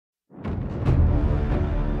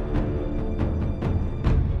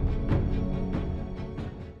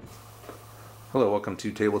Hello, welcome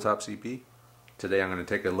to Tabletop CP. Today I'm going to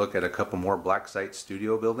take a look at a couple more Black Site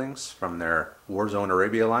studio buildings from their Warzone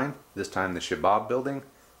Arabia line, this time the Shihab Building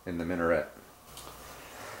and the Minaret.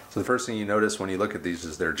 So the first thing you notice when you look at these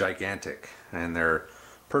is they're gigantic and they're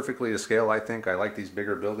perfectly to scale, I think. I like these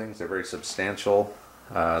bigger buildings. They're very substantial.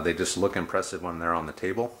 They just look impressive when they're on the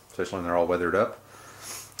table, especially when they're all weathered up.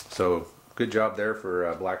 So good job there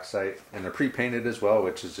for Black Site. And they're pre-painted as well,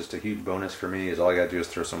 which is just a huge bonus for me, is all I got to do is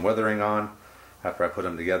throw some weathering on after I put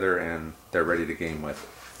them together and they're ready to game with.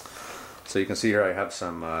 So you can see here I have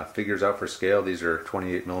some figures out for scale. These are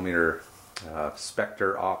 28mm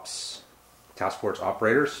Spectre Ops Task Force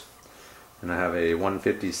operators. And I have a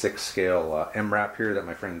 156 scale MRAP here that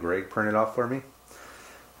my friend Greg printed off for me.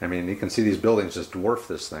 I mean, you can see these buildings just dwarf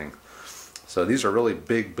this thing. So these are really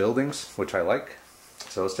big buildings, which I like.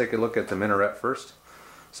 So let's take a look at the Minaret first.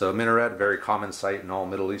 So Minaret, very common sight in all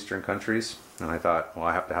Middle Eastern countries, and I thought, well,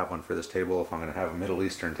 I have to have one for this table if I'm going to have a Middle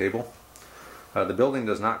Eastern table. The building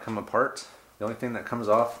does not come apart. The only thing that comes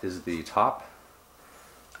off is the top,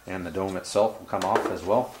 and the dome itself will come off as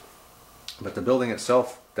well. But the building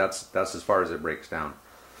itself, that's as far as it breaks down.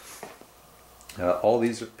 All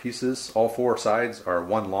these pieces, all four sides, are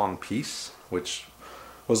one long piece, which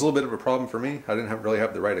was a little bit of a problem for me. I didn't really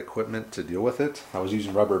have the right equipment to deal with it. I was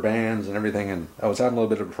using rubber bands and everything, and I was having a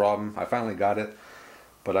little bit of a problem. I finally got it,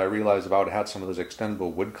 but I realized if I would have had some of those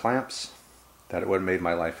extendable wood clamps, that it would have made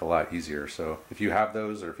my life a lot easier. So if you have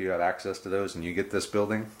those, or if you have access to those, and you get this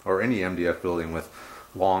building, or any MDF building with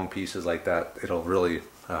long pieces like that, it'll really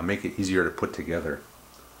make it easier to put together.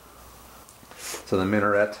 So the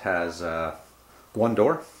Minaret has one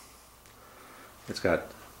door. It's got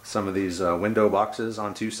some of these window boxes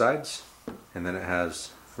on two sides, and then it has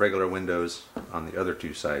regular windows on the other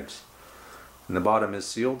two sides. And the bottom is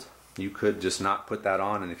sealed. You could just not put that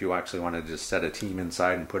on, and if you actually want to just set a team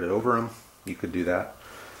inside and put it over them, you could do that.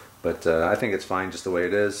 But I think it's fine just the way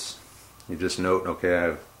it is. You just note, okay, I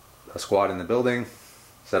have a squad in the building,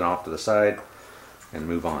 set it off to the side, and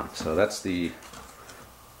move on. So that's the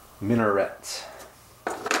Minaret.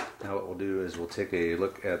 Now what we'll do is we'll take a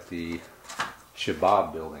look at the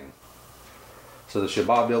Shihab Building. So the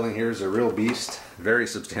Shihab Building here is a real beast, very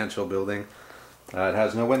substantial building. It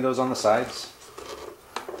has no windows on the sides.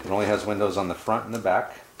 It only has windows on the front and the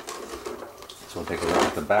back. So we'll take a look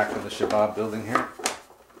at the back of the Shihab Building here.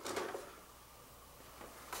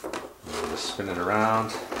 We'll just spin it around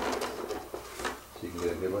so you can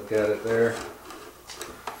get a good look at it there.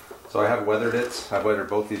 So I have weathered it. I've weathered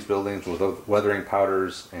both these buildings with weathering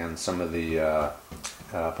powders and some of the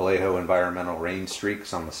Vallejo environmental rain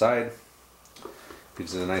streaks on the side.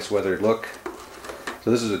 Gives it a nice weathered look.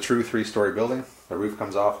 So this is a true 3-story building. The roof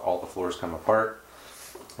comes off, all the floors come apart.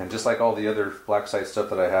 And just like all the other Black Site stuff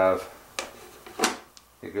that I have,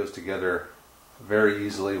 it goes together very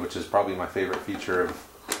easily, which is probably my favorite feature of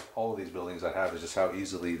all of these buildings I have, is just how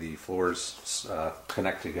easily the floors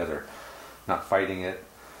connect together. Not fighting it.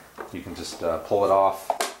 You can just pull it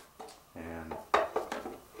off and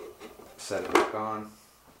set it back on,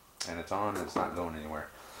 and it's on, and it's not going anywhere.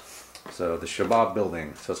 So the Shihab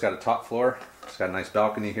Building. So it's got a top floor. It's got a nice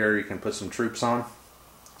balcony here you can put some troops on.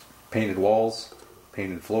 Painted walls,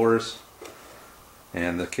 painted floors,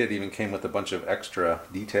 and the kit even came with a bunch of extra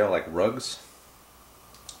detail like rugs,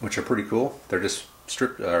 which are pretty cool. They're just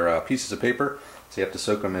pieces of paper, so you have to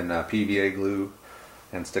soak them in PVA glue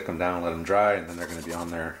and stick them down and let them dry, and then they're going to be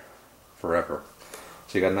on there forever.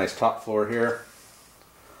 So you got a nice top floor here.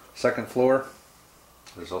 Second floor,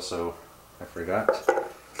 there's also, I forgot,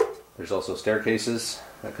 there's also staircases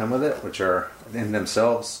that come with it, which are in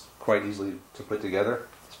themselves quite easily to put together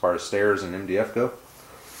as far as stairs and MDF go.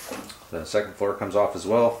 The second floor comes off as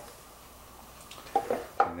well.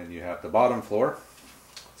 And then you have the bottom floor.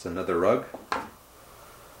 It's another rug.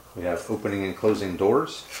 We have opening and closing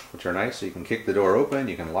doors, which are nice, so you can kick the door open,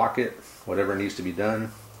 you can lock it, whatever needs to be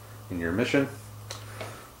done in your mission.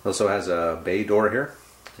 It also has a bay door here,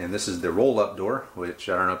 and this is the roll-up door, which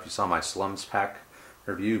I don't know if you saw my Slums Pack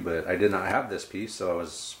review, but I did not have this piece, so I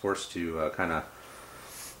was forced to kind of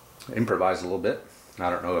improvise a little bit. I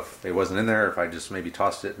don't know if it wasn't in there, if I just maybe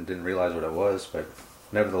tossed it and didn't realize what it was, but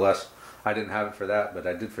nevertheless, I didn't have it for that, but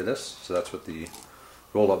I did for this, so that's what the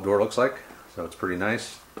roll-up door looks like. So it's pretty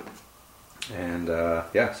nice. And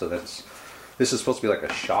yeah, so this is supposed to be like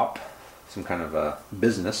a shop, some kind of a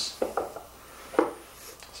business.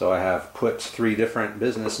 So I have put 3 different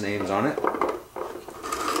business names on it.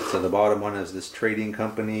 So the bottom one is this trading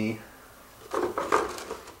company.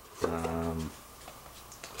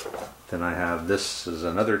 Then I have, this is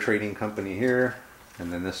another trading company here,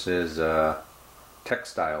 and then this is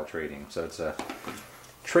textile trading. So it's a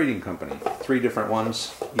trading company. 3 different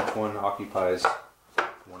ones. Each one occupies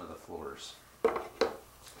one of the floors.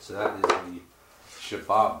 So that is the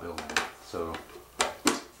Shihab Building. So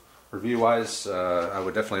review-wise, I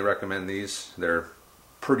would definitely recommend these. They're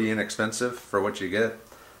pretty inexpensive for what you get.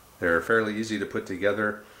 They're fairly easy to put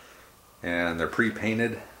together, and they're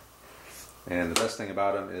pre-painted. And the best thing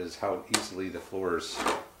about them is how easily the floors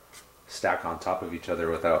stack on top of each other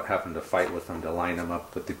without having to fight with them to line them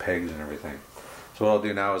up with the pegs and everything. So what I'll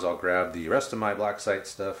do now is I'll grab the rest of my Blacksite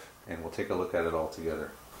stuff and we'll take a look at it all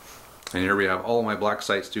together. And here we have all my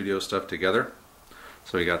Blacksite Studio stuff together.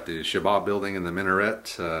 So we got the Shihab Building and the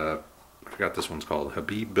Minaret. I forgot this one's called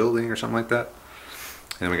Habib Building or something like that.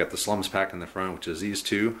 And then we got the Slums pack in the front, which is these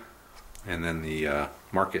 2. And then the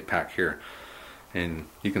Market pack here. And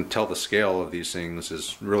you can tell the scale of these things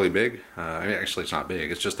is really big. I mean, actually it's not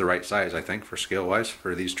big, it's just the right size, I think, for scale wise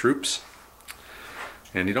for these troops.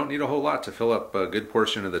 And you don't need a whole lot to fill up a good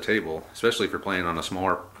portion of the table, especially if you're playing on a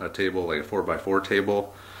smaller table, like a 4x4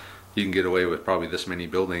 table. You can get away with probably this many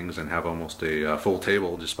buildings and have almost a full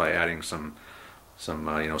table just by adding some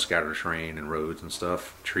you know, scattered terrain and roads and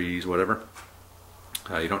stuff, trees, whatever.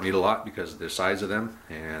 You don't need a lot because of the size of them,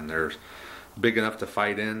 and they're big enough to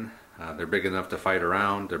fight in. They're big enough to fight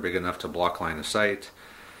around. They're big enough to block line of sight.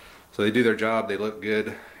 So they do their job. They look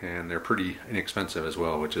good, and they're pretty inexpensive as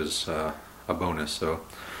well, which is a bonus. So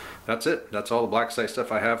that's it. That's all the Blacksite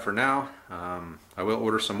stuff I have for now. I will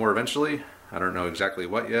order some more eventually. I don't know exactly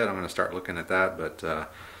what yet. I'm going to start looking at that, but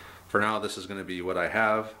for now this is going to be what I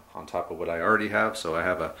have on top of what I already have. So I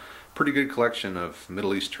have a pretty good collection of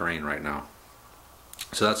Middle East terrain right now.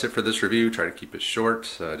 So that's it for this review. Try to keep it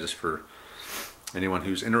short, just for anyone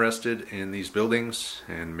who's interested in these buildings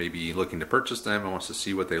and maybe looking to purchase them and wants to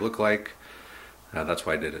see what they look like. That's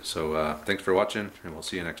why I did it. So thanks for watching, and we'll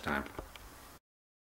see you next time.